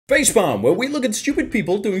Facepalm, where we look at stupid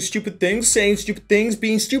people doing stupid things, saying stupid things,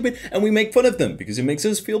 being stupid, and we make fun of them because it makes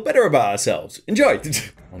us feel better about ourselves. Enjoy!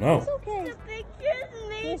 Oh no. It's okay.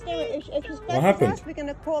 If she's What happened? we're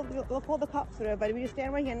gonna call the cops for everybody. We just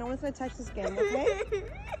stand right here. No one's gonna touch this game, okay?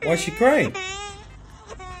 Why is she crying?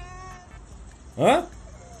 Huh?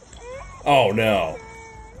 Oh no.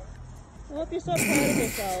 I hope you're so proud of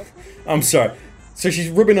yourself. I'm sorry. So she's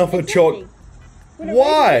rubbing off her chalk.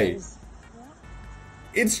 Why?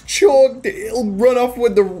 It's chalk. It'll run off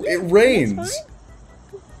when it rains.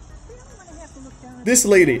 This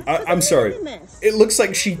lady, I'm sorry. It looks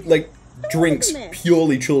like she drinks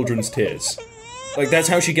purely children's tears. Like that's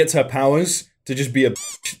how she gets her powers, to just be a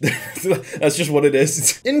That's just what it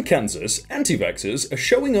is. In Kansas, anti-vaxxers are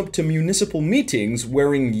showing up to municipal meetings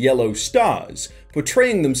wearing yellow stars,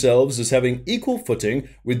 portraying themselves as having equal footing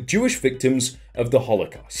with Jewish victims of the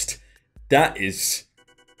Holocaust. That's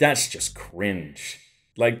just cringe.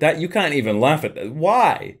 Like that, you can't even laugh at that.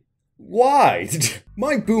 Why? Why?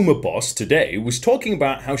 My boomer boss today was talking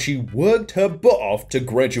about how she worked her butt off to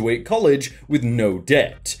graduate college with no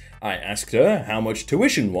debt. I asked her how much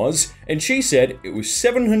tuition was, and she said it was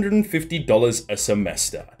 $750 a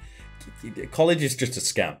semester. College is just a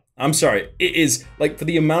scam. I'm sorry, it is, like, for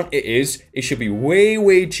the amount it should be way,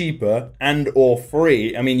 way cheaper and or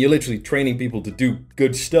free. I mean, you're literally training people to do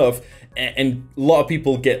good stuff, and a lot of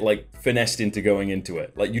people get, like, finessed into going into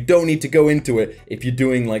it. Like, you don't need to go into it if you're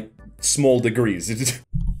doing, like, small degrees.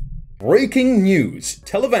 Breaking news,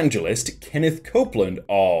 televangelist Kenneth Copeland,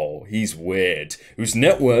 oh, he's weird, whose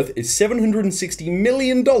net worth is $760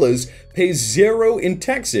 million, pays zero in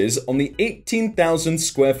taxes on the 18,000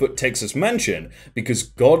 square foot Texas mansion because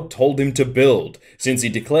God told him to build, since he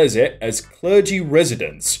declares it as clergy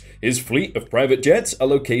residence. His fleet of private jets are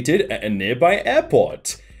located at a nearby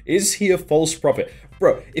airport. Is he a false prophet?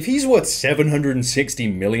 Bro, if he's worth 760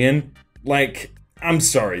 million, like, I'm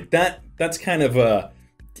sorry, that's kind of a...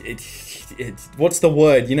 what's the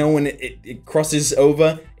word? You know, when it crosses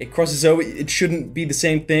over? It crosses over, it shouldn't be the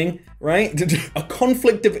same thing, right? A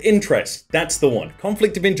conflict of interest, that's the one.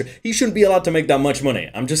 Conflict of interest. He shouldn't be allowed to make that much money,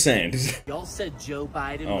 I'm just saying. Y'all said Joe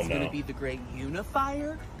Biden was gonna be the great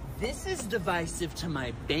unifier? This is divisive to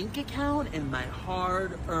my bank account and my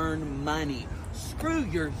hard-earned money. Screw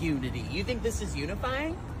your unity. You think this is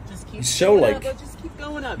unifying? Just keep just keep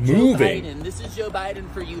going up. Moving. Joe Biden. This is Joe Biden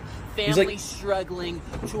for you families struggling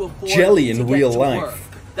to afford jelly in real life. Work.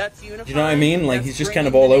 That's unifying. Do you know what I mean? Like, he's just kind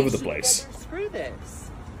of all over the place. Screw this.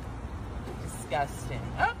 Disgusting.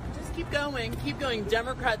 Oh, just keep going. Keep going.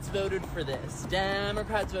 Democrats voted for this.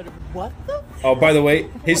 Democrats voted for... What the... Oh, by the way,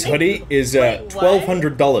 his hoodie is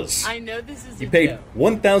 $1,200. I know this is He paid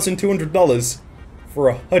 $1,200 for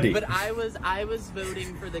a hoodie. But I was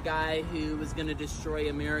voting for the guy who was going to destroy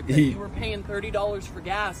America. You were paying $30 for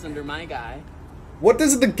gas under my guy. What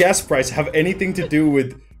does the gas price have anything to do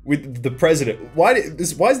with the president? Why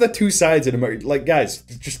is there two sides in America? Like, guys,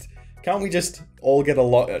 just can't we just all get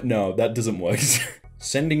along? No, that doesn't work.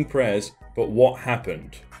 Sending prayers, but what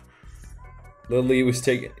happened? Lily was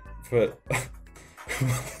taking for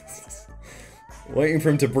waiting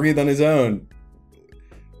for him to breathe on his own.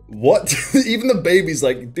 What? Even the baby's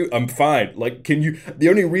like, dude, I'm fine. Like, can you... The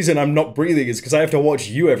only reason I'm not breathing is because I have to watch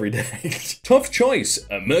you every day. Tough choice.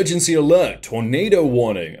 Emergency alert. Tornado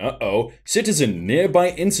warning. Uh-oh. Citizen nearby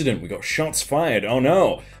incident. We got shots fired. Oh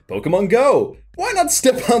no. Pokemon Go. Why not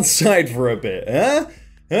step outside for a bit, huh?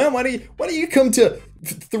 Huh? Why do you come to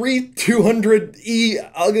 3200 E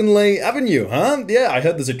Algenley Avenue, huh? Yeah, I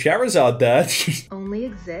heard there's a Charizard there. Only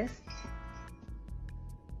exists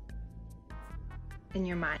in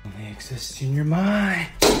your mind. Only exists in your mind.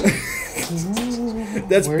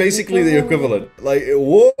 That's basically the equivalent. Like,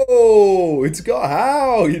 whoa, it's got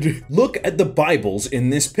how? Look at the Bibles in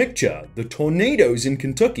this picture. The tornadoes in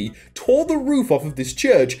Kentucky tore the roof off of this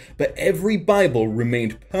church, but every Bible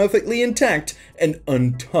remained perfectly intact and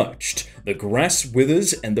untouched. The grass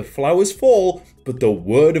withers and the flowers fall, but the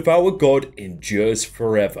word of our God endures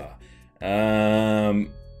forever.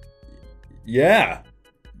 Yeah.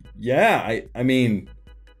 Yeah, I mean,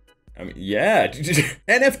 yeah.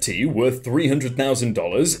 NFT worth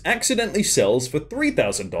 $300,000 accidentally sells for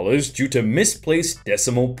 $3,000 due to misplaced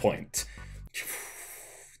decimal point.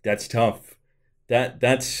 That's tough.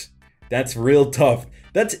 That's real tough.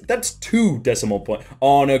 That's 2 decimal point.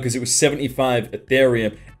 Oh no, because it was 75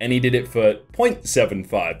 Ethereum and he did it for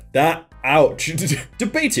 0.75. Ouch.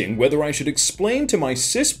 Debating whether I should explain to my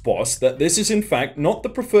cis boss that this is in fact not the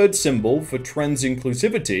preferred symbol for trans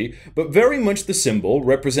inclusivity, but very much the symbol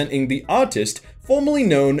representing the artist formerly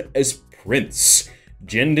known as Prince.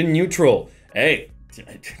 Gender neutral. Hey,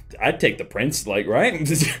 I'd take the prince, like, right?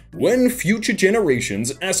 When future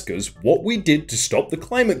generations ask us what we did to stop the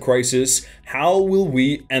climate crisis, how will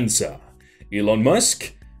we answer? Elon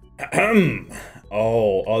Musk?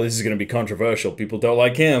 Oh, this is gonna be controversial. People don't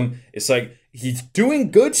like him. It's like, he's doing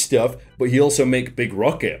good stuff, but he also make big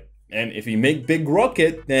rocket. And if he make big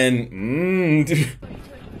rocket, then,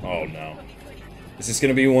 oh no. Is this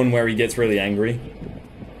gonna be one where he gets really angry?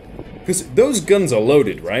 Because those guns are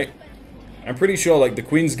loaded, right? I'm pretty sure, like, the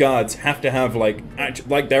Queen's guards have to have, like,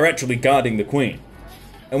 they're actually guarding the Queen.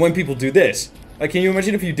 And when people do this, like, can you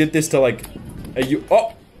imagine if you did this to, like,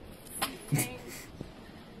 oh!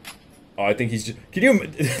 Oh, I think he's just, can you,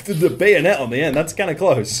 the bayonet on the end, that's kind of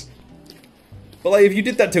close. But, like, if you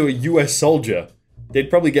did that to a US soldier, they'd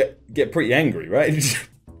probably get pretty angry, right?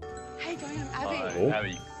 Hey, Graham, Abby. Oh.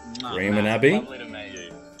 Abby. Graham and Abby? Lovely to meet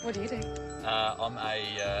you. What do you do? I'm a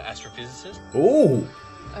astrophysicist. Oh!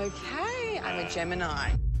 Okay, I'm a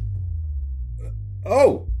Gemini.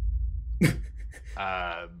 Oh!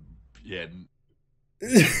 Yeah.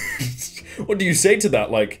 What do you say to that?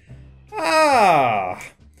 Like,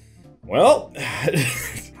 well,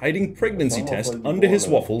 hiding pregnancy test under his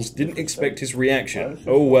waffles, didn't expect his reaction.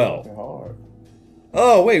 Oh well.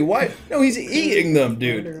 Oh wait, why? No, he's eating them,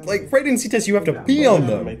 dude. Like, pregnancy tests, you have to pee on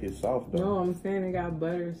them. Make it soft, no, I'm saying it got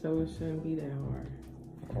butter, so it shouldn't be that hard.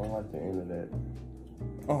 I don't like the end of that.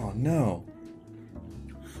 Oh no.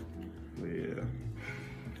 Yeah.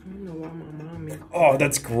 I don't know why my mom made. Oh,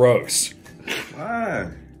 that's gross.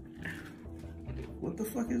 Why? What the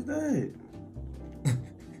fuck is that?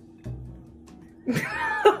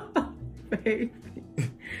 Baby.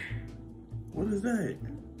 What is that?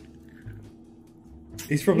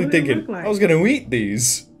 He's probably What did it thinking, look like? I was gonna eat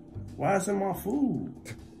these. Why is it my food?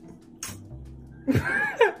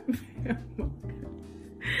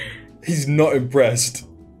 He's not impressed.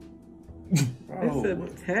 Bro, It's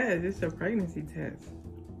a test. It's a pregnancy test.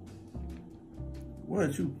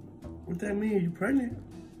 what that mean? You pregnant?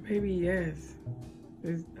 Maybe yes.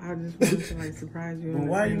 I just wanted to like surprise you. But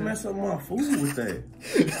why you mess up my food with that?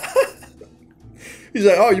 He's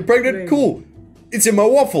like, oh, you're pregnant? Maybe. Cool. It's in my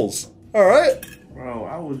waffles. Alright. Bro,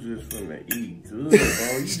 I was just finna eat good,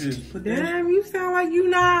 bro. You just put that. Damn, you sound like you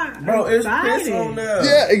not. Bro, it's excited. piss on there.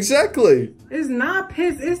 Yeah, exactly. It's not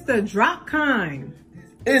piss. It's the drop kind.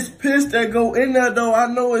 It's piss that go in there, though. I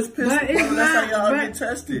know it's piss. But it's bro. That's how not- y'all get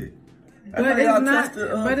tested. That's But how y'all it's not. tested,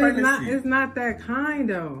 But pregnancy. it's not that kind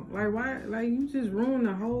though. Like why? Like you just ruined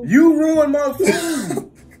the whole. You ruined my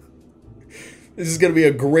food. This is gonna be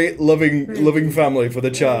a great, loving family for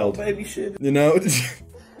the child. Baby shit. You know?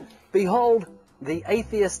 Behold, the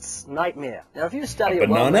atheist's nightmare. Now, if you study A a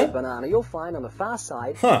well-made banana? banana, you'll find on the far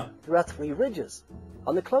side Huh. there are 3 ridges.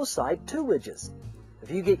 On the close side, 2 ridges. If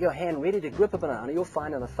you get your hand ready to grip a banana, you'll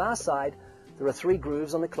find on the far side there are 3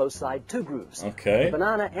 grooves, on the close side 2 grooves. Okay. The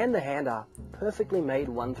banana and the hand are perfectly made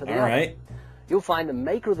one for the other. Alright. You'll find the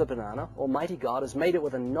maker of the banana, Almighty God, has made it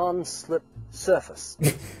with a non-slip surface.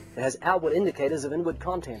 It has outward indicators of inward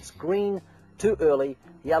contents. Green, too early.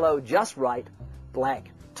 Yellow, just right. Black,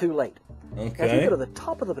 too late. Now, if you Okay. go to the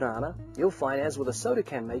top of the banana, you'll find, as with the soda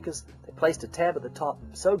can makers, they placed a tab at the top.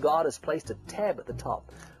 So God has placed a tab at the top.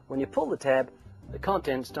 When you pull the tab, the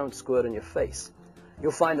contents don't squirt in your face.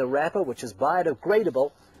 You'll find the wrapper, which is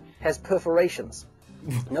biodegradable, has perforations.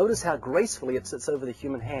 Notice how gracefully it sits over the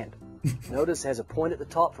human hand. Notice it has a point at the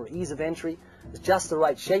top for ease of entry. It's just the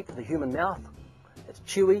right shape for the human mouth. It's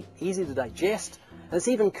chewy, easy to digest, and it's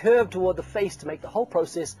even curved toward the face to make the whole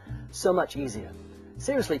process so much easier.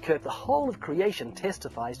 Seriously, Kirk, the whole of creation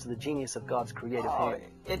testifies to the genius of God's creative hand.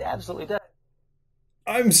 It absolutely does.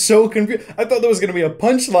 I'm so confused. I thought there was going to be a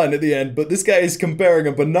punchline at the end, but this guy is comparing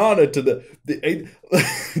a banana to the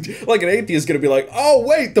like an atheist is going to be like, oh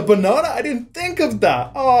wait, the banana? I didn't think of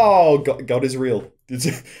that. Oh, God is real.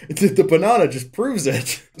 The banana just proves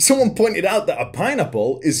it. Someone pointed out that a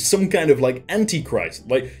pineapple is some kind of like antichrist.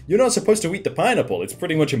 Like, you're not supposed to eat the pineapple. It's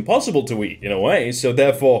pretty much impossible to eat in a way. So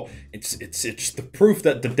therefore, it's the proof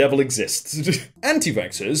that the devil exists.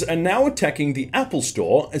 Anti-vaxxers are now attacking the Apple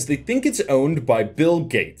Store as they think it's owned by Bill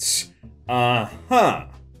Gates. Uh-huh.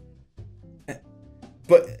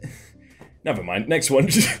 But never mind. Next one.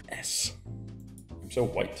 S. So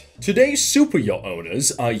white. Today's super yacht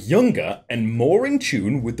owners are younger and more in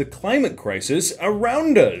tune with the climate crisis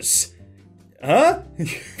around us. Huh?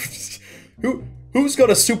 Who's got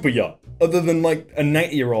a super yacht other than like a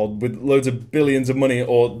 90-year-old with loads of billions of money,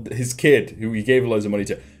 or his kid who he gave loads of money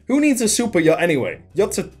to? Who needs a super yacht anyway?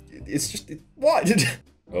 Yachts are, it's just, what?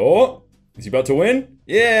 Oh, is he about to win?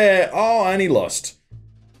 Yeah. Oh, and he lost.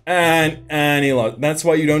 And he lost. That's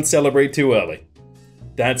why you don't celebrate too early.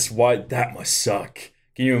 That's why, that must suck.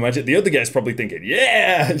 Can you imagine? The other guy's probably thinking,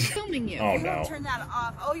 yeah! Filming you. Oh no. Turn that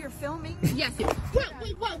off. Oh, you're filming? Yes. Wait,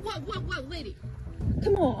 lady.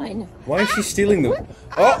 Come on. Why is she stealing the...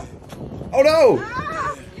 Oh! Oh no!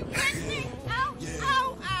 Ah, you kicked me! Ow!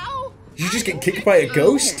 Ow! Ow! Did you just get kicked by a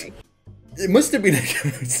ghost? It must have been a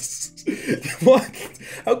ghost. What?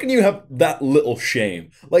 How can you have that little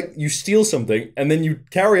shame? Like, you steal something, and then you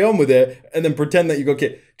carry on with it, and then pretend that you got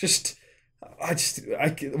kicked.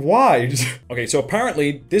 Why? Okay, so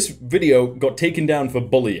apparently, this video got taken down for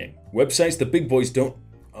bullying. Websites the big boys don't...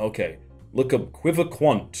 Okay, look up Quiver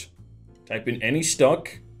Quant. Type in any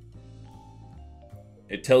stock.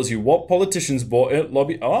 It tells you what politicians bought it,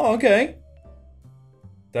 lobby... Oh, okay.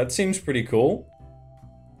 That seems pretty cool.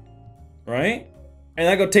 Right? And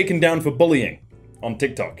that got taken down for bullying on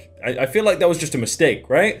TikTok. I feel like that was just a mistake,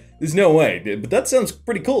 right? There's no way. But that sounds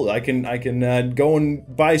pretty cool. I can go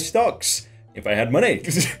and buy stocks if I had money.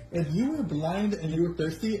 If you were blind and you were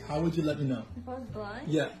thirsty, how would you let me know? If I was blind?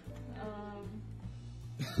 Yeah.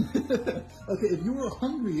 Okay, if you were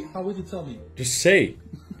hungry, how would you tell me? Just say.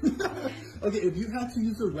 Okay, if you had to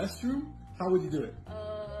use the restroom, how would you do it?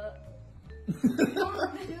 If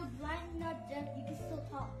you're blind, not deaf, you can still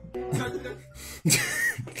talk.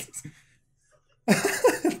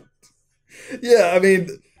 Yeah, I mean,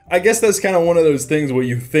 I guess that's kind of one of those things where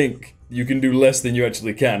you think you can do less than you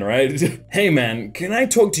actually can, right? Hey man, can I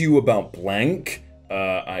talk to you about blank?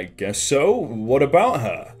 I guess so. What about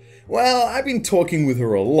her? Well, I've been talking with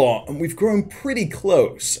her a lot, and we've grown pretty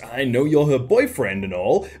close. I know you're her boyfriend and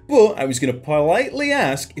all, but I was gonna politely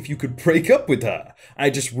ask if you could break up with her. I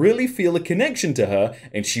just really feel a connection to her,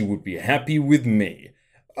 and she would be happy with me.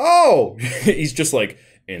 Oh! He's just like,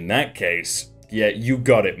 in that case, yeah, you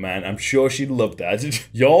got it, man. I'm sure she'd love that.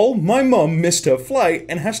 Y'all, my mom missed her flight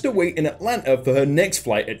and has to wait in Atlanta for her next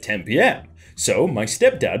flight at 10 p.m. So, my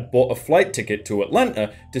stepdad bought a flight ticket to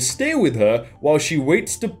Atlanta to stay with her while she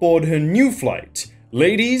waits to board her new flight.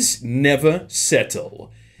 Ladies never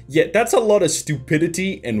settle. Yet that's a lot of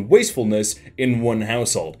stupidity and wastefulness in one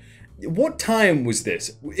household. What time was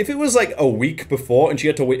this? If it was like a week before and she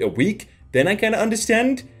had to wait a week, then I kind of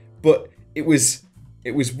understand. But it was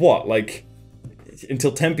what, like...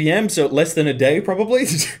 until 10 p.m, so less than a day probably?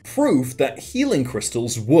 Proof that healing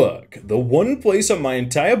crystals work. The one place on my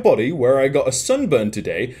entire body where I got a sunburn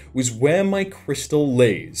today was where my crystal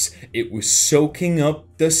lays. It was soaking up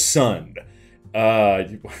the sun.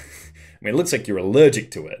 I mean, it looks like you're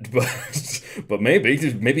allergic to it, but maybe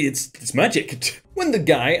it's magic. When the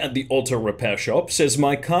guy at the auto repair shop says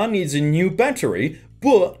my car needs a new battery,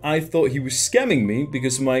 but I thought he was scamming me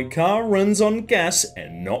because my car runs on gas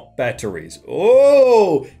and not batteries.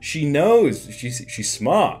 Oh, she knows. She's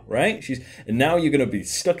smart, right? And now you're gonna be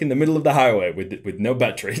stuck in the middle of the highway with no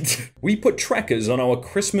battery. We put trackers on our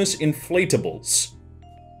Christmas inflatables.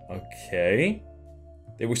 Okay.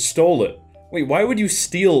 They were stolen. Wait, why would you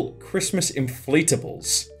steal Christmas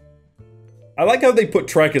inflatables? I like how they put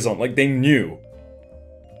trackers on, like they knew.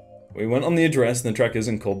 We went on the address and the trackers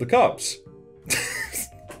and called the cops.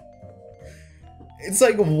 It's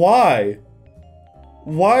like, why?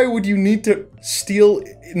 Why would you need to steal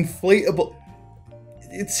inflatable?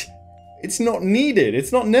 It's not needed.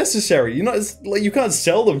 It's not necessary. You can't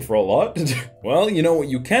sell them for a lot. Well, you know what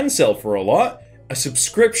you can sell for a lot? A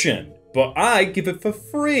subscription. But I give it for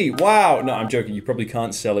free. Wow. No, I'm joking. You probably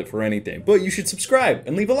can't sell it for anything. But you should subscribe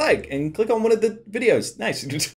and leave a like and click on one of the videos. Nice.